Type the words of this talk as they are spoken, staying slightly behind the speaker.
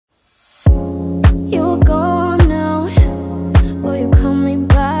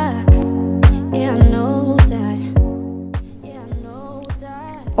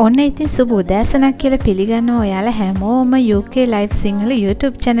ඔන්න ඉතින් සුබ උදෑසනක් කියලා පිළිගන්නවා ඔයාලා හැමෝම UK live Sinhala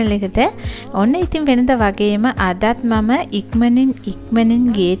YouTube channel එකට. ඔන්න ඉතින් වෙනද වගේම අදත් මම ඉක්මනින්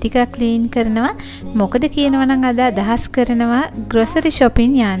ගේ ටික ක්ලීන් කරනවා. මොකද කියනවා නම් අද අදහස් කරනවා grocery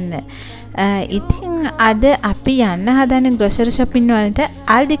shopping යන්න. ඉතින් අද අපි යන්න හදන grocery shopping වලට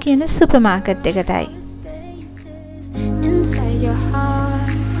ALDI කියන සුපර් මාකට් එකටයි.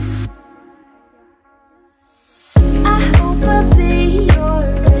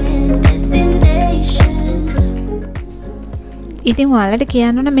 ඉතින් ඔයාලට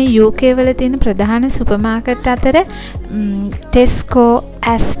කියන්න ඕන මේ UK වල තියෙන ප්‍රධාන සුපර් මාකට් අතර Tesco,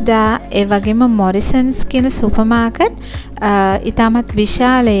 ASDA, ඒ වගේම Morrisons කියන සුපර් මාකට් ඉතාමත්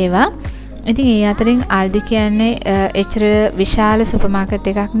විශාල ඒවා. ඉතින් ඒ අතරින් ALDI කියන්නේ එච්චර විශාල සුපර්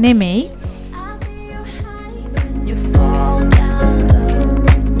මාකට් එකක් නෙමෙයි.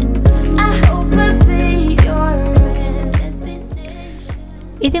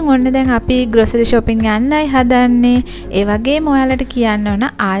 ඉතින් ඔන්න දැන් අපි grocery shopping යන්නයි හදන්නේ. ඒ වගේම ඔයාලට කියන්න ඕන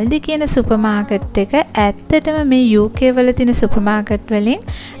ALDI කියන සුපර් මාකට් එක ඇත්තටම මේ UK වල තියෙන සුපර් මාකට් වලින්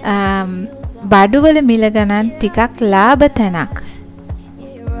බඩු වල මිල ගණන් ටිකක් ලාභ තැනක්.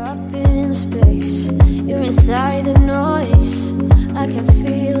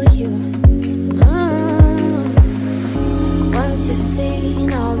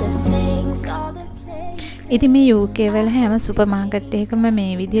 ඉතින් මේ UK වල හැම සුපර් මාකට් එකකම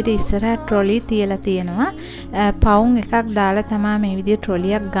මේ විදිහට ඉස්සරහ ට්‍රොලි තියලා තියෙනවා. පවුන් එකක් දාලා තමයි මේ විදිහට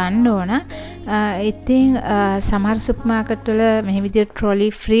ට්‍රොලියක් ගන්න ඕන. ඉතින් සමහර සුපර් මාකට් වල මේ විදිහට ට්‍රොලි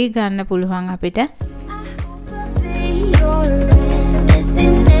ෆ්‍රී ගන්න පුළුවන් අපිට.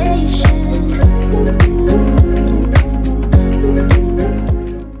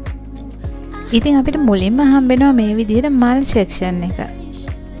 ඉතින් අපිට මුලින්ම හම්බෙනවා මේ විදිහට මල් සෙක්ෂන් එක.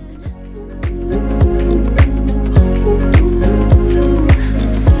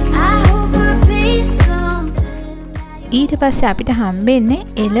 ඊට පස්සේ අපිට හම්බෙන්නේ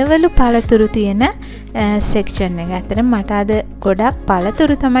එළවලු පළතුරු තියෙන සෙක්ෂන් එක. ඇත්තටම මට අද ගොඩක්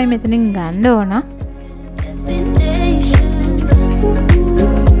පළතුරු තමයි මෙතනින් ගන්න ඕන.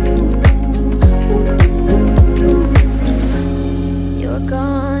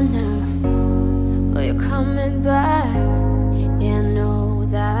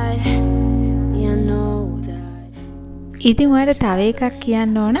 ඉතින් ඔයාලට තව එකක්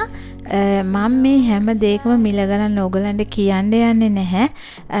කියන්න ඕන. මම මේ හැම දෙයකම මිල ගණන් ඕගලන්ට කියන්න යන්නේ නැහැ.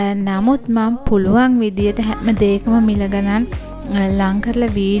 නමුත් මම පුළුවන් විදියට හැම දෙයකම මිල ගණන් ලං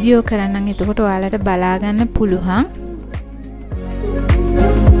කරලා වීඩියෝ කරන්නම්. එතකොට ඔයාලට බලා ගන්න පුළුවන්.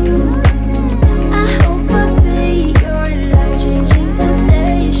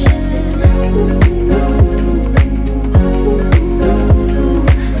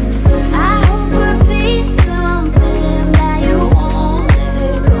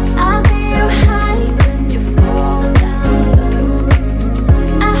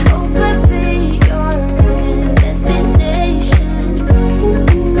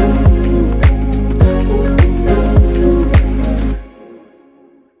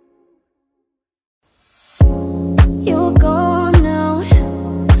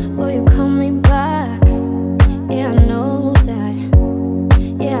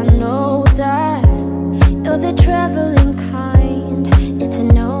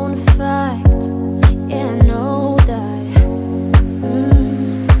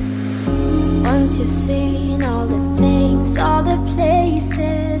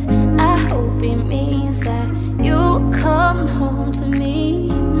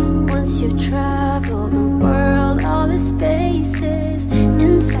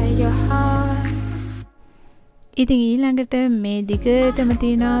 ඉතින් ඊළඟට මේ දිගටම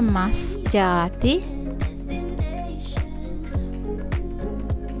තියෙනවා මස් ಜಾති.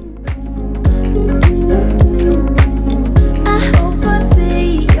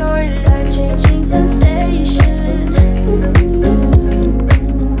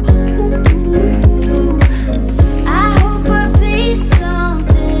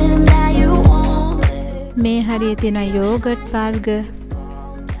 මේ හරිය තියෙන යෝගට් වර්ග.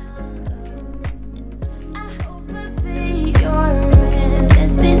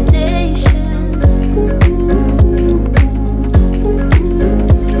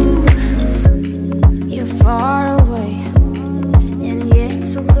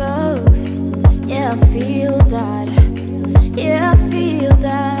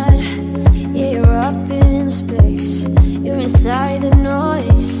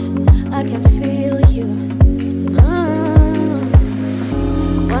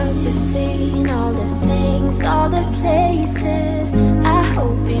 All the places, I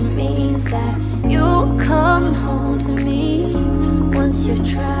hope it means that you'll come home to me.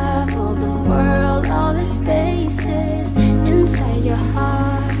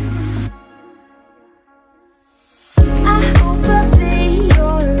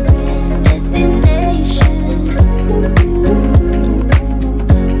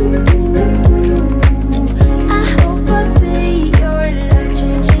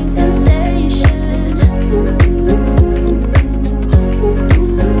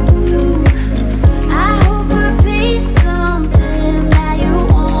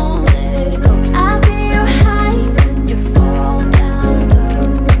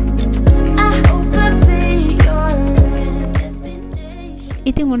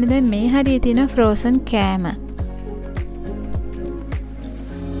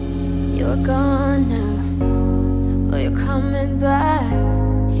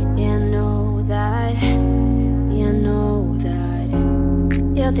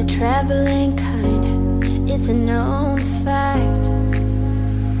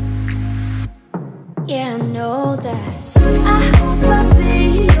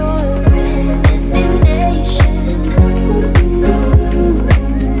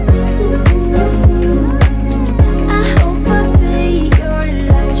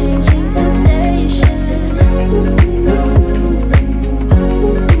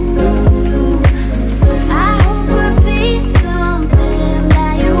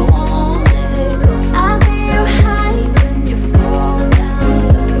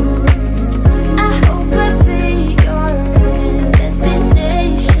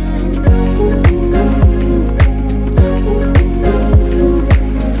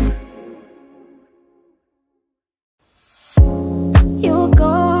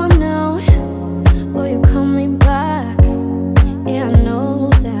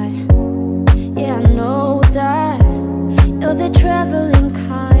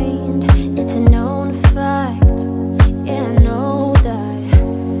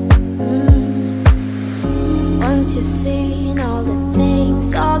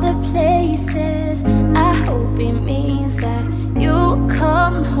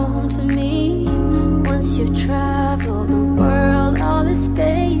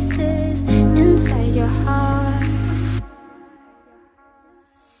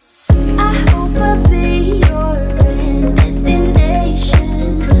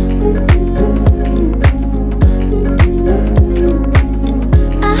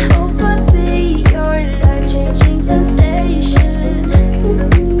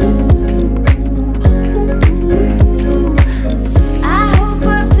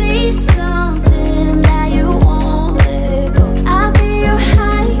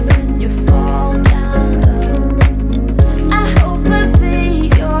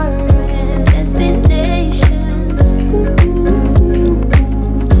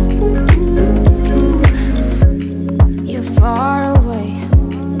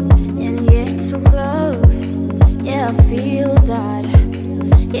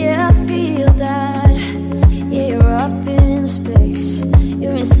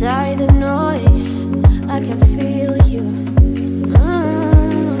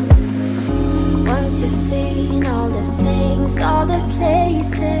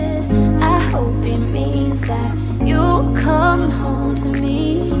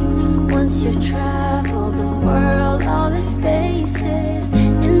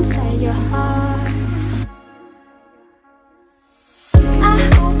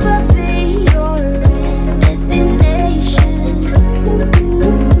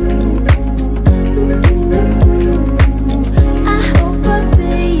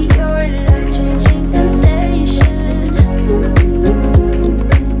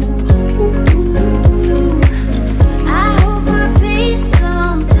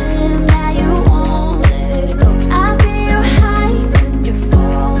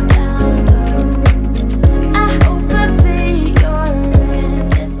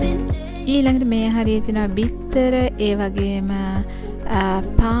 ඊළඟට මේ හරිය තියෙනවා බිත්තර, ඒ වගේම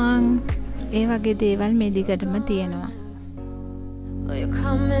පාන්, ඒ වගේ දේවල් මේ දිගටම තියෙනවා. Oh, you're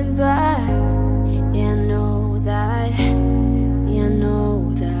coming back. Yeah, I know that. Yeah, I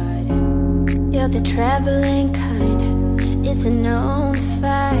know that. You're the traveling kind. It's a known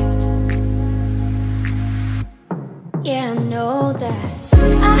fact. Yeah, I know that.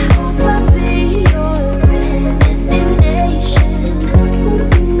 I hope I'll be your destination.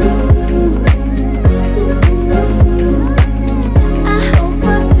 I hope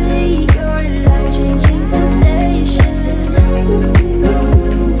I'll be your life-changing sensation.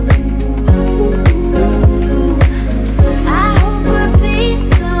 I hope I'll be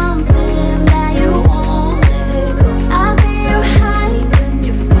something that you won't let go. I'll be your high when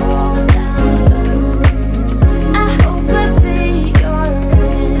you fall down low. I hope I'll be your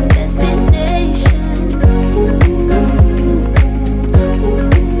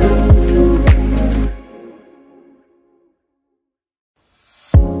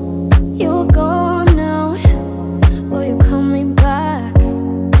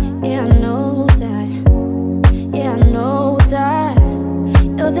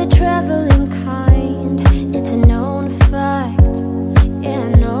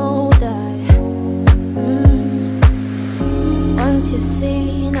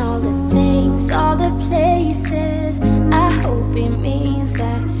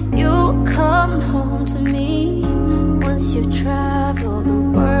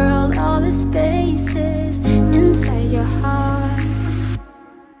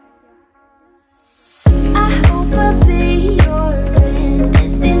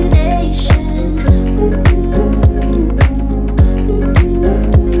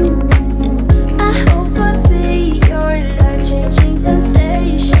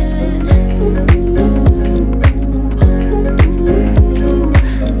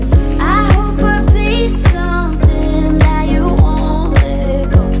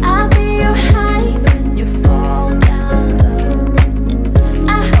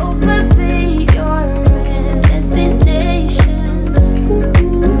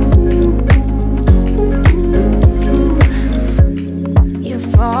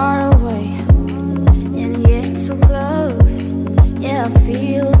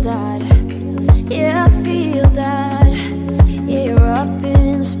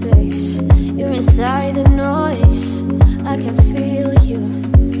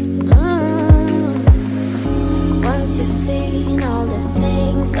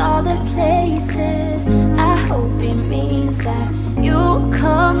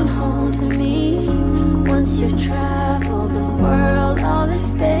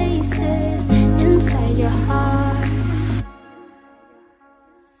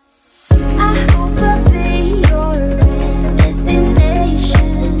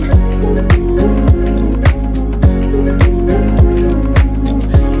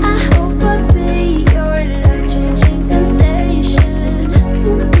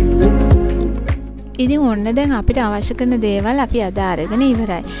ඔන්න දැන් අපිට අවශ්‍ය කරන දේවල් අපි අද අරගෙන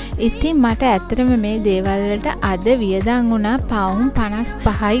ඉවරයි. ඉතින් මට ඇත්තටම මේ දේවල් වලට අද වියදම් වුණා පවුම්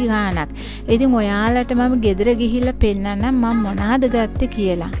 55යි ගාණක්. ඉතින් ඔයාලට මම ගෙදර ගිහිල්ලා පෙන්නන්නම් මම මොනවාද ගත්තේ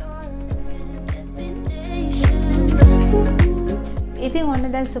කියලා. ඉතින් ඔන්න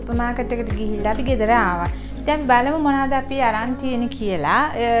දැන් සුපර් මාකට් එකට ගිහිල්ලා අපි ගෙදර ආවා. දැන් බලමු මොනවද අපි අරන් තියෙන්නේ කියලා.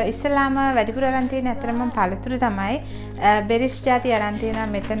 ඉස්සලාම වැඩිපුර අරන් තියෙන්නේ අතරම පළතුරු තමයි. බෙරිස් ಜಾති අරන් තියෙනවා.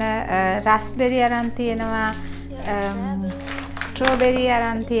 මෙතන රස්බෙරි අරන් තියෙනවා. ස්ට්‍රෝබෙරි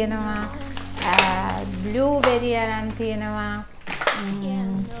අරන් තියෙනවා. බ්ලූබෙරි අරන් තියෙනවා.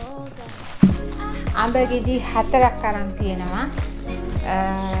 අඹ ගෙඩි 4ක් අරන් තියෙනවා.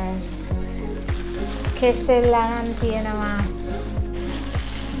 කෙසෙල් අරන් තියෙනවා.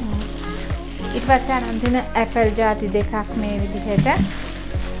 ඊට පස්සේ අරන් තියෙන ඇපල් ಜಾති දෙකක් මේ විදිහට.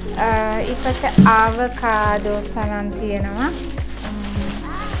 ඊට පස්සේ අවකාඩෝ අරන් තියෙනවා.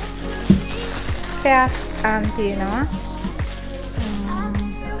 පෑස් අරන් තියෙනවා.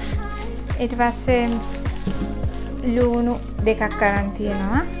 ඊට පස්සේ ලුණු දෙකක් අරන්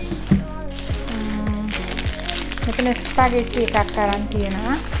තියෙනවා. මෙතන ස්පැගෙටි එකක් අරන්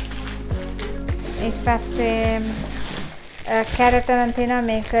තියෙනවා. ඊට පස්සේ කැරට් අරන් තියෙනවා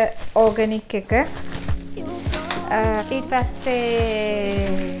මේක ඕගනික් එක. ඊට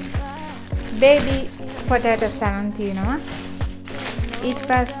පස්සේ බේබි පොටේටෝස් අරන් තියෙනවා. ඊට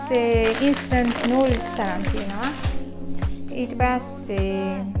පස්සේ ඉන්ස්ටන්ට් නූඩල්ස් අරන් තියෙනවා. ඊට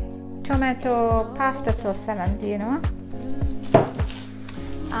පස්සේ ටොමැටෝ පාස්ටා සෝස් අරන් තියෙනවා.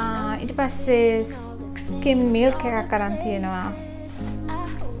 ඊට පස්සේ ස්කිම් මිල්ක් එකක් අරන් තියෙනවා.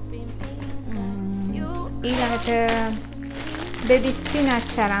 ඊළඟට බේබි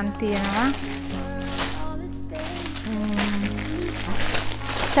ස්පිනච් අරන් තියෙනවා.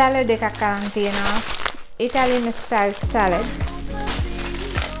 සැලඩ් එකක් අරන් තියෙනවා. ඉතාලියන් ස්ටයිල් සැලඩ්.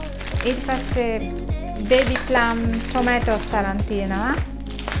 ඊට පස්සේ බේබි ප්ලම් ටොමැටෝස් අරන් තියෙනවා.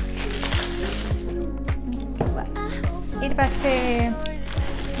 ඊට පස්සේ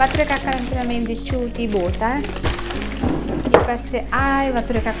වතුර එකක් අරන් තියෙනවා මේ විදිහට ෂූටි බෝතල්. ඊට පස්සේ ආයි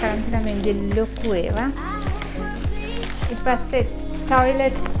වතුර එකක් අරන් තියෙනවා මේ විදිහට ලොකු ඒවා. ඊට පස්සේ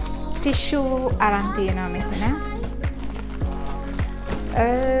ටොයිලට් ටිෂු අරන් තියෙනවා මෙතන.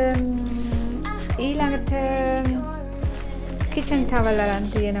 ඊළඟට කිචන් ටවල් අරන්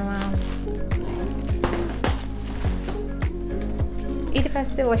තියෙනවා. ඊට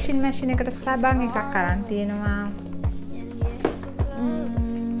පස්සේ වොෂින් මැෂින් එකට සබන් එකක් අරන් තියෙනවා.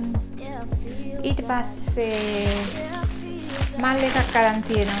 ඊට පස්සේ මල් එකක් අරන්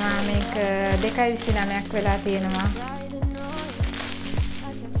තියෙනවා. මේක 2.29ක් වෙලා තියෙනවා.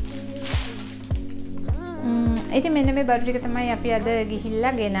 ඉතින් මෙන්න මේ බඩු ටික තමයි අපි අද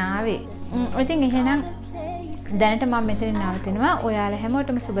ගිහිල්ලා ගෙනාවේ. ඉතින් එහෙනම් දැනට මම මෙතනින් නවතිනවා. ඔයාලා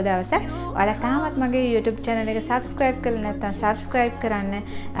හැමෝටම සුබ දවසක්. ඔයාලා තාමත් මගේ YouTube channel එක subscribe කරලා නැත්නම් subscribe කරන්න.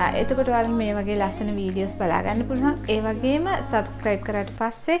 එතකොට ඔයාලට මේ වගේ ලස්සන videos බලා ගන්න පුළුවන්. ඒ වගේම subscribe කරාට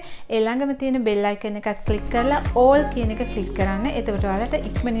පස්සේ ඒ ළඟම තියෙන bell icon එකත් click කරලා all කියන එක click කරන්න. එතකොට ඔයාලට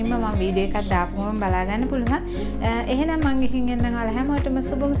ඉක්මනින්ම මම video එකක් දාපුවම බලා ගන්න පුළුවන්. එහෙනම් මම ගිහින් එන්නම්. ඔයාලා හැමෝටම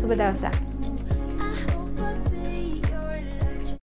සුබ දවසක්.